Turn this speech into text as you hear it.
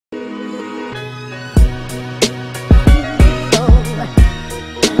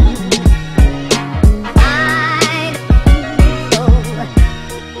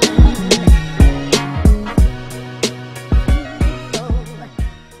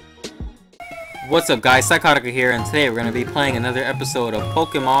What's up guys, Kronicle here, and today we're going to be playing another episode of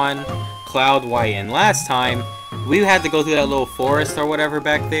Pokemon Cloud White. And last time, we had to go through that little forest or whatever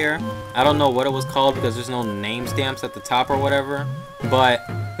back there. I don't know what it was called because there's no name stamps at the top or whatever. But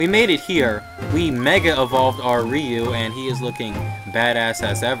we made it here. We mega evolved our Ryu and he is looking badass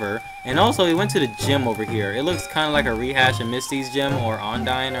as ever. And also we went to the gym over here. It looks kind of like a rehash of Misty's gym or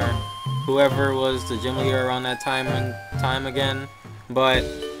Ondine or whoever was the gym leader around that time again. But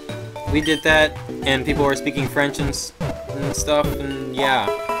we did that, and people were speaking French and stuff, and yeah.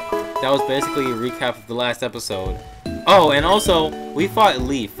 That was basically a recap of the last episode. Oh, and also, we fought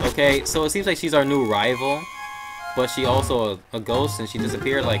Leaf, okay? So it seems like she's our new rival, but she also a ghost, and she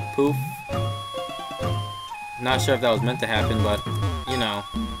disappeared, like, poof. Not sure if that was meant to happen, but, you know.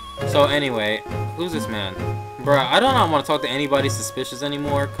 So anyway, who's this man? Bruh, I don't want to talk to anybody suspicious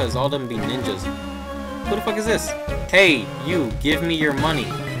anymore, because all of them be ninjas. Who the fuck is this? Hey, you, give me your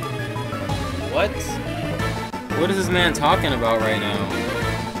money. What? What is this man talking about right now?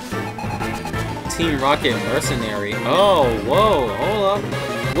 Team Rocket Mercenary. Oh, whoa, hold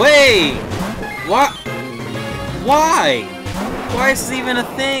up. Wait! What? Why? Why is this even a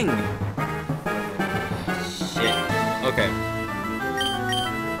thing? Shit. Okay.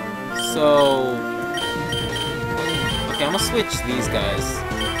 So... okay, I'm gonna switch these guys.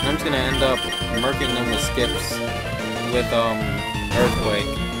 And I'm just gonna end up murking them with skips. With,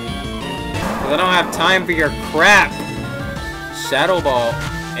 Earthquake. I don't have time for your crap! Shadow Ball.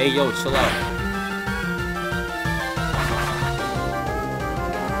 Hey, yo, chill out.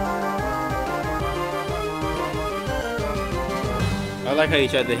 I like how you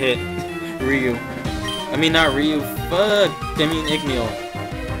tried to hit Ryu. I mean, not Ryu. Fuck. I mean, Igneo.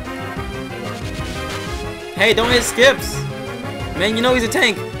 Hey, don't hit skips! Man, you know he's a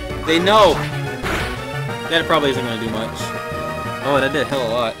tank. They know. That probably isn't gonna do much. Oh, that did hell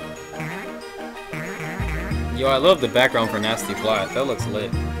a lot. Yo, I love the background for Nasty Plot. That looks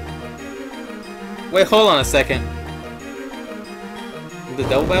lit. Wait, hold on a second. The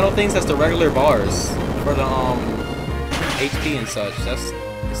double battle things, that's the regular bars. For the, HP and such.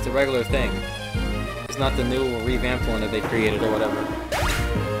 It's the regular thing. It's not the new revamped one that they created or whatever.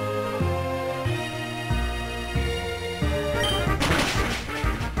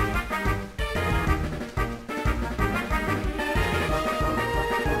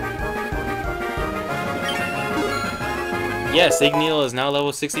 Yes, Igneo is now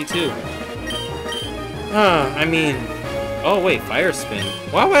level 62. I mean... oh wait, Fire Spin.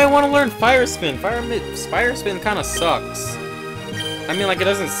 Why would I want to learn Fire Spin? Fire Spin kind of sucks. I mean, like, it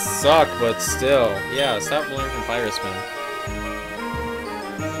doesn't suck, but still. Yeah, stop learning from Fire Spin.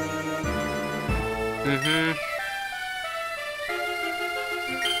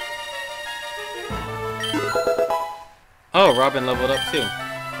 Oh, Robin leveled up too.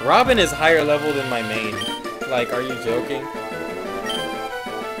 Robin is higher level than my main. Like, are you joking?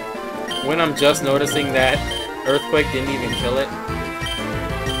 When I'm just noticing that Earthquake didn't even kill it.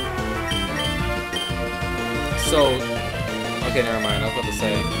 So, okay, never mind. I was about to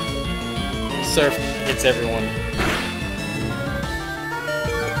say, Surf hits everyone.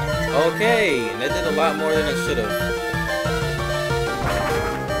 Okay, that did a lot more than it should have.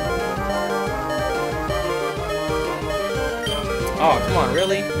 Oh, come on,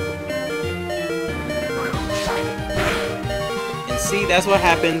 really? See, that's what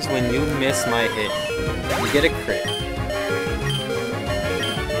happens when you miss my hit. You get a crit.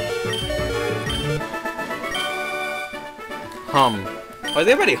 Hum. Why is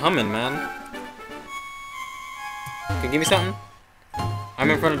everybody humming, man? Can you give me something? I'm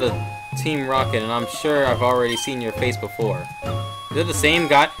in front of the Team Rocket, and I'm sure I've already seen your face before. Is it the same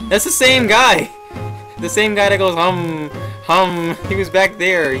guy? That's the same guy! The same guy that goes hum, hum. He was back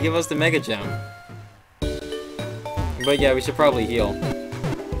there. He gave us the Mega Gem. But yeah, we should probably heal.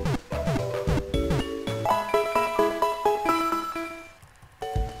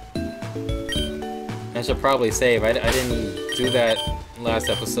 I should probably save. I didn't do that last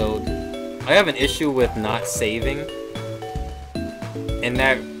episode. I have an issue with not saving. And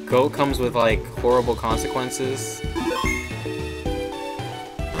that goat comes with, like, horrible consequences.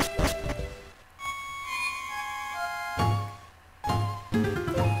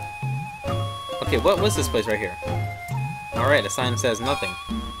 Okay, what was this place right here? Alright, the sign says nothing.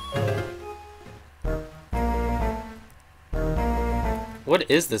 What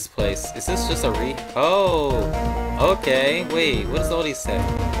is this place? Is this just a oh! Okay, wait, what does all these say?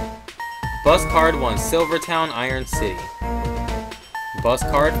 Bus Card 1, Silvertown, Iron City. Bus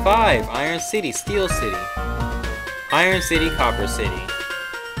Card 5, Iron City, Steel City. Iron City, Copper City.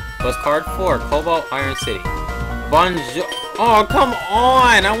 Bus Card 4, Cobalt, Iron City. Bonjour. Oh, come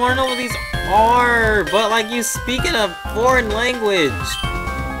on! I wanna know what these R, but like you speak in a foreign language.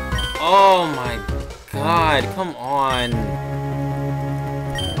 Oh my god, come on.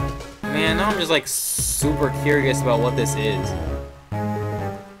 Man, now I'm just like super curious about what this is.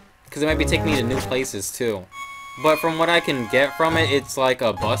 Because it might be taking me to new places too. But from what I can get from it, it's like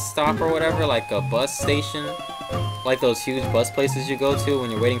a bus stop or whatever, like a bus station. Like those huge bus places you go to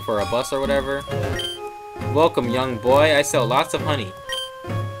when you're waiting for a bus or whatever. Welcome, young boy. I sell lots of honey.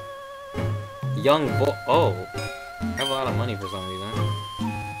 Young boy. Oh. I have a lot of money for some reason.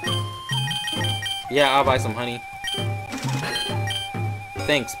 Yeah, I'll buy some honey.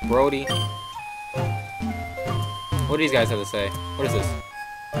 Thanks, Brody. What do these guys have to say? What is this?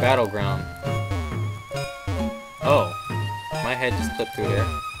 Battleground. Oh. My head just clipped through there.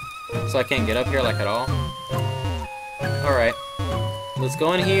 So I can't get up here like at all? Alright. Let's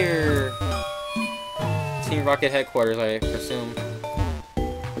go in here. Team Rocket headquarters, I presume.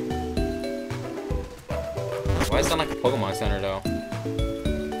 Why does it sound like a Pokemon Center, though?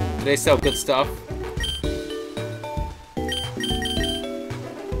 Do they sell good stuff?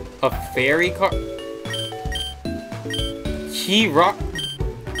 A fairy car? Key rock?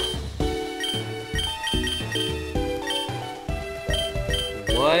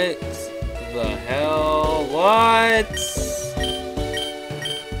 What the hell? What?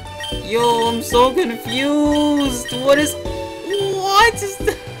 Yo, I'm so confused. What is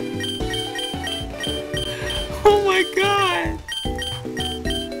that? Oh my god.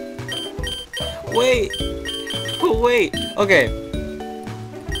 Wait. Wait. Okay.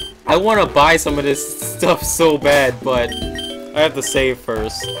 I want to buy some of this stuff so bad, but I have to save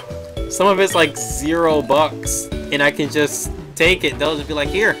first. Some of it's like $0, and I can just take it. They'll just be like,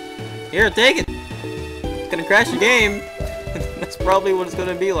 here, take it. It's gonna crash your game. That's probably what it's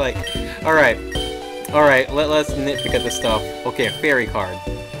gonna be like. All right. Let's nitpick at this stuff. Okay, a fairy card.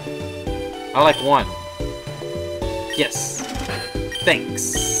 I like one. Yes.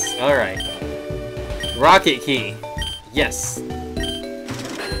 Thanks. All right. Rocket key. Yes.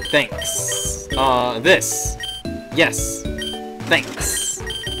 Thanks. This. Yes. Thanks.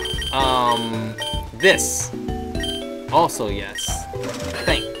 This. Also yes.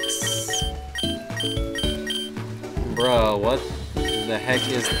 Thanks. Bro, what the heck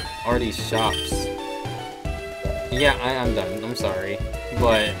are these shops? Yeah, I'm done. I'm sorry.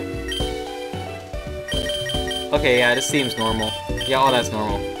 But... okay, yeah, this seems normal. Yeah, all that's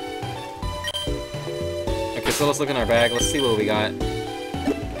normal. Okay, so let's look in our bag. Let's see what we got.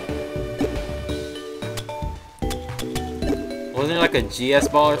 Wasn't there like a GS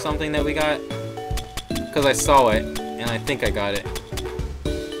ball or something that we got? Because I saw it, and I think I got it.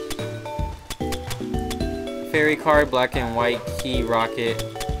 Fairy card, black and white, key, rocket.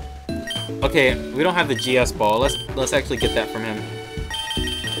 Okay, we don't have the GS ball. Let's actually get that from him.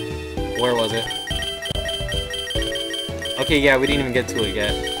 Where was it? Okay, yeah, we didn't even get to it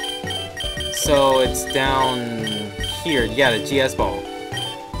yet. So it's down here. Yeah, the GS ball.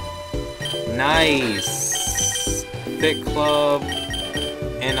 Nice. Fit club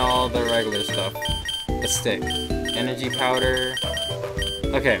and all the regular stuff. A stick. Energy powder.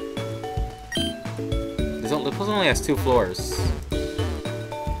 Okay. The place only has 2 floors.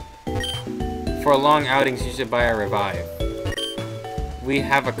 For long outings, you should buy a revive. We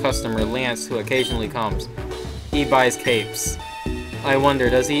have a customer, Lance, who occasionally comes. He buys capes. I wonder,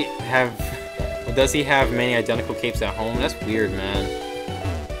 does he have many identical capes at home? That's weird, man.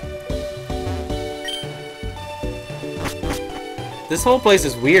 This whole place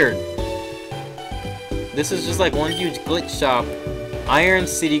is weird. This is just like one huge glitch shop. Iron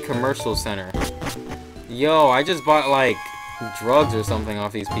City Commercial Center. Yo, I just bought like drugs or something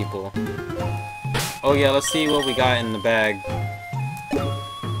off these people. Oh yeah, let's see what we got in the bag.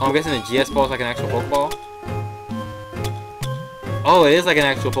 Oh, I'm guessing the GS ball is like an actual Pokeball? Oh, it is like an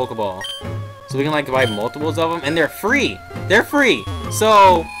actual Pokeball. So we can like buy multiples of them, and they're free! They're free!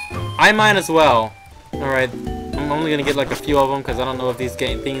 So, I might as well. Alright, I'm only gonna get like a few of them, because I don't know if these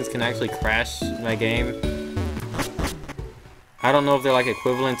things can actually crash my game. I don't know if they're like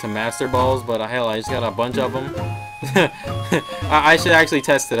equivalent to Master Balls, but hell, I just got a bunch of them. I should actually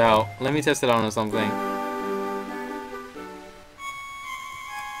test it out. Let me test it out on something.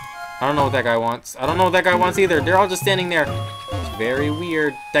 I don't know what that guy wants. I don't know what that guy wants either. They're all just standing there. It's very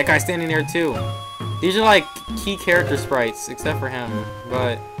weird. That guy's standing there too. These are like key character sprites, except for him.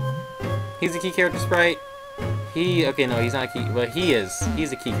 But he's a key character sprite. Okay, no, he's not a key, but he is.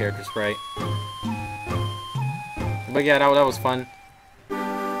 He's a key character sprite. But yeah, that was fun.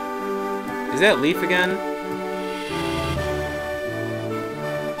 Is that Leaf again?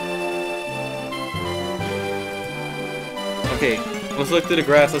 Okay, Let's look through the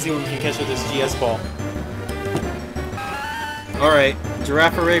grass. Let's see what we can catch with this GS ball. Alright,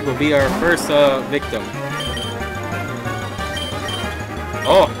 Giraffe Rig will be our first victim.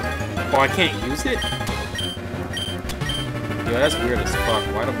 Oh! Oh, I can't use it? Yo, that's weird as fuck.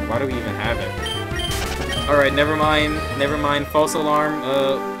 Why do we even have it? Alright, never mind. Never mind. False alarm.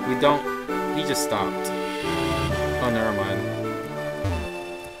 We don't... He just stopped. Oh, never mind.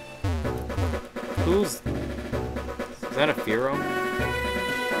 Who's... Is that a Firo?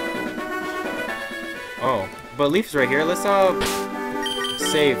 Oh. But Leaf's right here. Let's,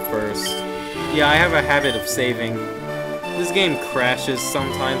 save first. Yeah, I have a habit of saving. This game crashes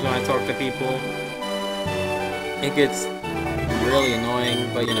sometimes when I talk to people. It gets really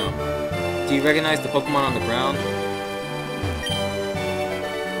annoying, but you know. Do you recognize the Pokemon on the ground?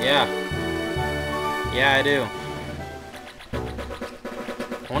 Yeah. Yeah, I do.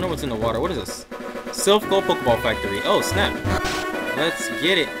 I wonder what's in the water. What is this? Sylph Gold Pokeball Factory. Oh, snap. Let's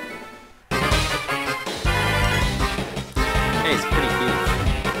get it. Hey, it's pretty huge.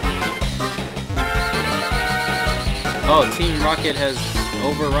 Oh, Team Rocket has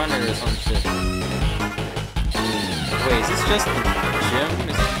overrun it or some shit. Wait, is this just the gym?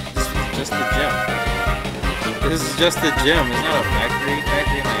 Is this just the gym? This is just the gym. It's not a factory.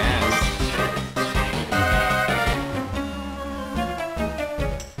 Factory my ass.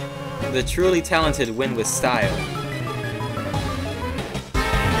 The truly talented win with style.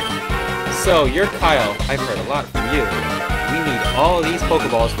 So, you're Kyle. I've heard a lot from you. We need all these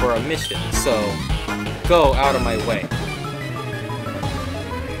Pokeballs for our mission, so go out of my way.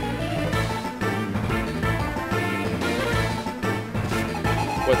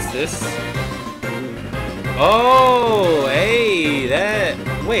 What's this? Oh, hey, that...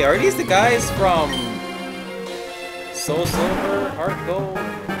 Wait, are these the guys from Soul Silver, Heart Gold?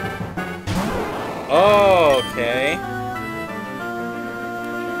 Oh, okay.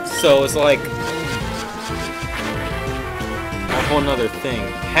 So it's like a whole nother thing.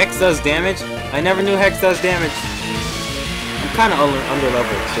 Hex does damage? I never knew Hex does damage. I'm kind of under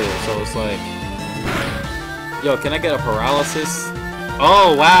leveled too, so it's like... Yo, can I get a paralysis?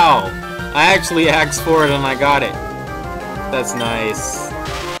 Oh, wow! I actually asked for it and I got it. That's nice.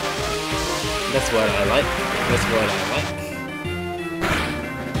 That's what I like. That's what I like.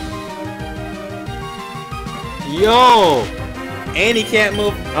 Yo! And he can't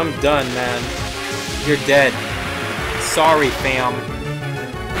move. I'm done, man. You're dead. Sorry, fam.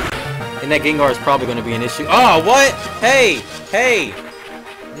 And that Gengar is probably going to be an issue. Oh, what? Hey! Hey!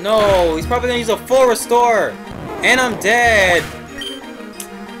 No, he's probably going to use a full restore. And I'm dead.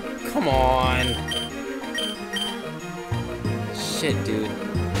 Come on. Shit, dude.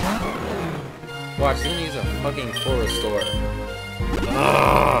 Watch, he's going to use a fucking full restore.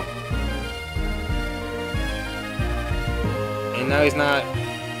 Ugh. And now he's not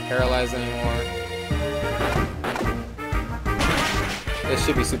paralyzed anymore. This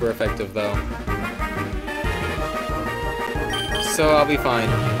should be super effective, though. So I'll be fine.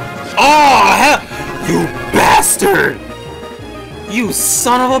 Oh, hell! You bastard! You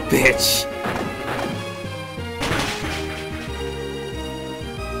son of a bitch!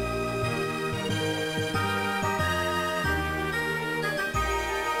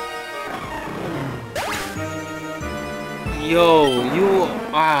 Yo, you...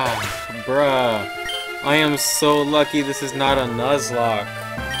 bruh. I am so lucky this is not a Nuzlocke.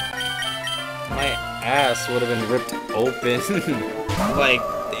 My ass would have been ripped open. Like,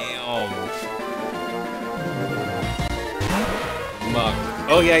 damn. Muck.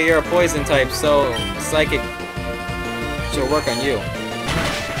 Oh yeah, you're a poison type, so Psychic should work on you.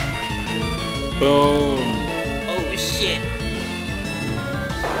 Boom. Oh shit.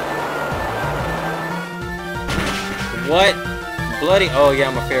 What? Bloody... Oh yeah,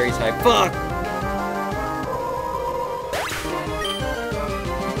 I'm a fairy type. Fuck!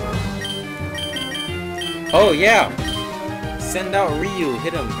 Oh yeah! Send out Ryu,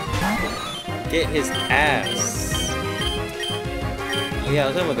 hit him. Get his ass. Oh yeah,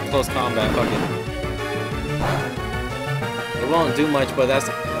 let's hit him with a close combat, fuck it. It won't do much, but that's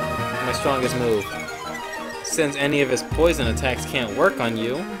my strongest move. Since any of his poison attacks can't work on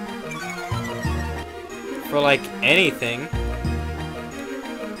you. For like anything.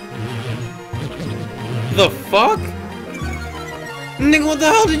 The fuck? Nigga, what the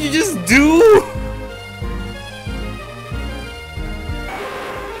hell did you just do?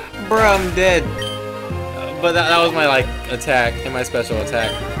 Bruh, I'm dead. But that was my, like, attack, and my special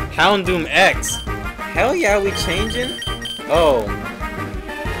attack. Houndoom X. Hell yeah, we changing? Oh.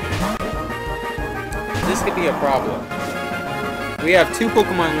 This could be a problem. We have 2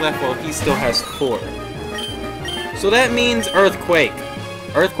 Pokemon left while he still has 4. So that means Earthquake.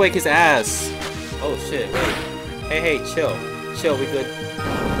 Earthquake his ass. Oh shit, wait. Hey, chill. Chill, we good.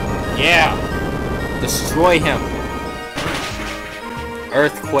 Yeah! Destroy him.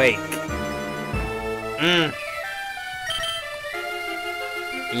 Earthquake.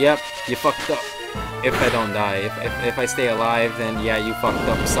 Yep, you fucked up. If I don't die. If I stay alive, then yeah, you fucked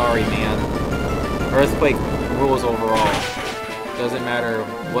up. Sorry, man. Earthquake rules overall. Doesn't matter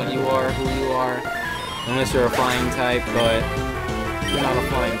what you are, who you are. Unless you're a flying type, but you're not a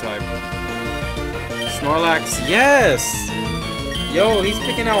flying type. Snorlax, yes! Yo, he's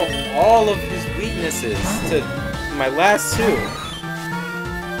picking out all of his weaknesses to my last two.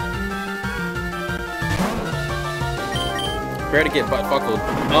 Prepare to get butt buckled.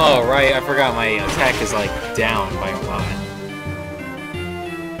 Oh, right, I forgot my attack is like down by a lot.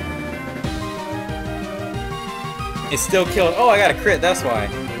 It's still killed. Oh, I got a crit, that's why.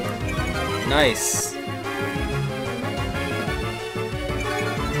 Nice.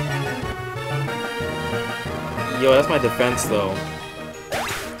 Yo, that's my defense though.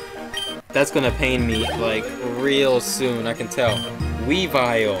 That's gonna pain me like real soon, I can tell.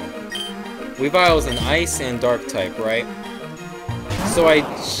 Weavile. Weavile's an ice and dark type, right? So I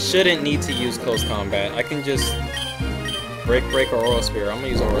shouldn't need to use close combat. I can just break or Aura Spear. I'm gonna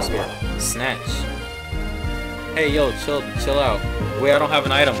use Aura Spear. Snatch. Hey yo, chill out. Wait, I don't have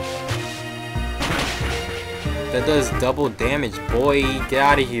an item. That does double damage, boy. Get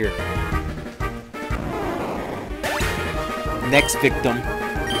out of here. Next victim.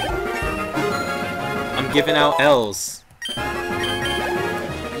 I'm giving out L's.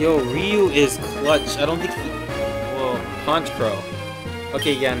 Yo, Ryu is clutch. I don't think he... Well, Punch Crow.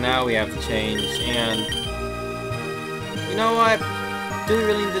 Okay, yeah, now we have to change. And... You know what? Do we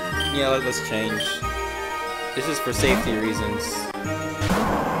really need to... Yeah, let's change. This is for safety reasons.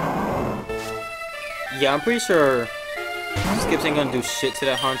 Yeah, I'm pretty sure Skips ain't gonna do shit to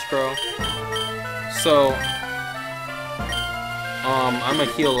that Hunch Crow. So... I'm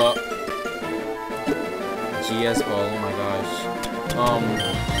gonna heal up. GS Ball, oh my gosh.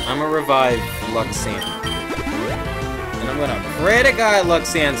 I'm gonna revive Luxand. And I'm gonna pray to God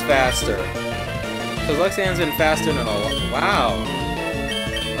Luxand's faster. Because Luxand's been faster than a lot. Wow.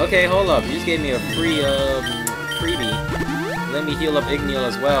 Okay, hold up. You just gave me a freebie. Let me heal up Igneel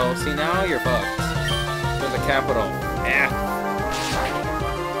as well. See, now you're fucked. For the capital. Yeah.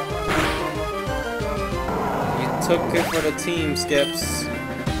 Took it for the team, Skips.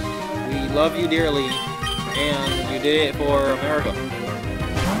 We love you dearly, and you did it for America.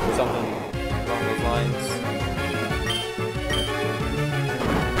 Or something along those lines.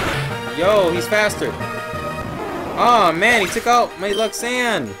 Yo, he's faster. Oh man, he took out my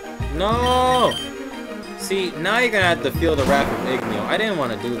Luxand. No. See, now you're gonna have to feel the wrath of Igneel. I didn't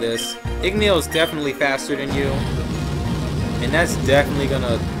want to do this. Igneel is definitely faster than you, and that's definitely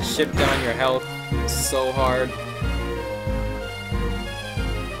gonna chip down your health so hard.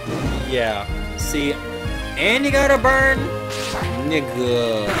 Yeah, see, and you gotta burn?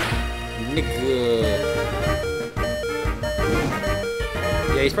 Nigga.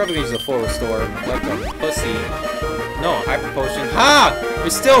 Yeah, he's probably gonna use a full restore, like a pussy. No, Hyper Potion. Ha! You're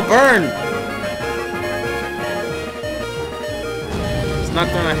still burned! It's not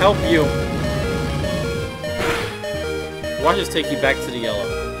gonna help you. Watch us take you back to the yellow.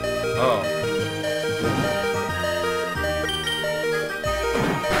 Oh.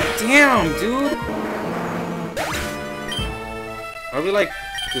 Damn, dude! Are we like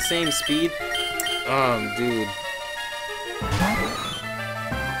the same speed? Dude.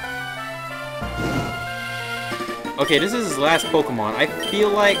 Okay, this is his last Pokemon. I feel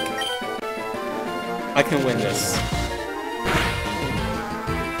like I can win this.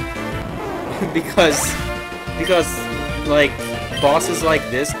 because like bosses like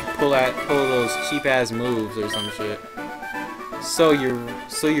this pull those cheap ass moves or some shit. So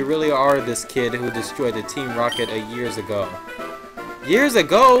you really are this kid who destroyed the Team Rocket years ago. Years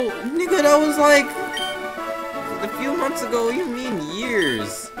ago? Nigga, that was like a few months ago. You mean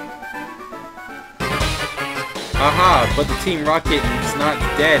years? Aha, but the Team Rocket is not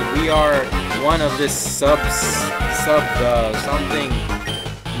dead. We are one of this something.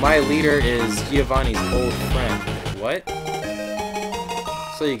 My leader is Giovanni's old friend. What?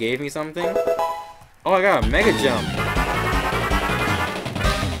 So you gave me something? Oh, I got a Mega Jump.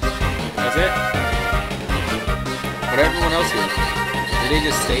 That's it? What everyone else here? Did they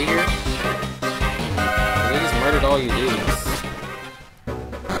just stay here? Or they just murdered all you dudes.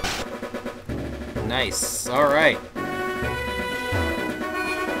 Nice. Alright.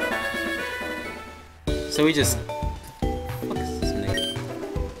 So we just... What is this nigga?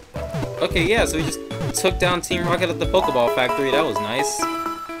 Okay, yeah, so we just took down Team Rocket at the Pokeball Factory. That was nice.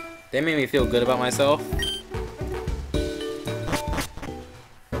 They made me feel good about myself.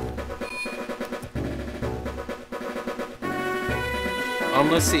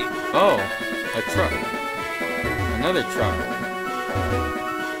 Let's see. Oh, a truck. Another truck.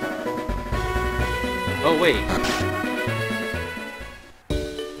 Oh, wait.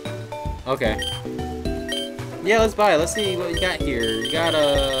 Okay. Yeah, let's buy it. Let's see what you got here. You got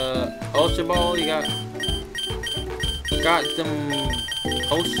a Ultra Ball. You got them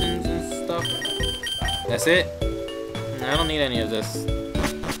potions and stuff. That's it? I don't need any of this.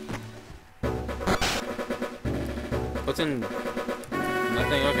 What's in...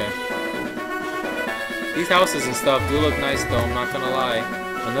 Nothing? Okay. These houses and stuff do look nice though, I'm not gonna lie.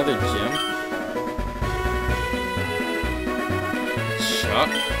 Another gym? Chuck?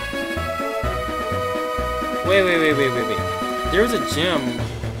 Wait. There was a gym.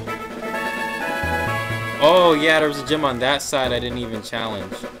 Oh yeah, there was a gym on that side I didn't even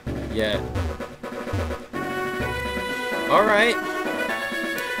challenge yet. Alright.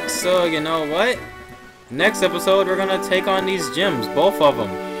 So, you know what? Next episode, we're gonna take on these gyms, both of them.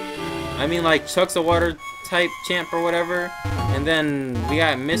 I mean, like, Chuck's a water type champ or whatever, and then we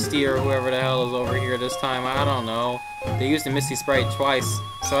got Misty or whoever the hell is over here this time. I don't know. They used the Misty Sprite twice,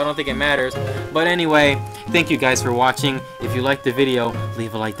 so I don't think it matters. But anyway, thank you guys for watching. If you liked the video,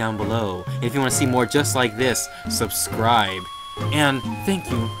 leave a like down below. If you want to see more just like this, subscribe. And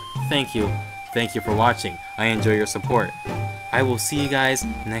thank you for watching. I enjoy your support. I will see you guys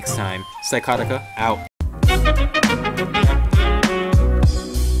next time. Psychotica out.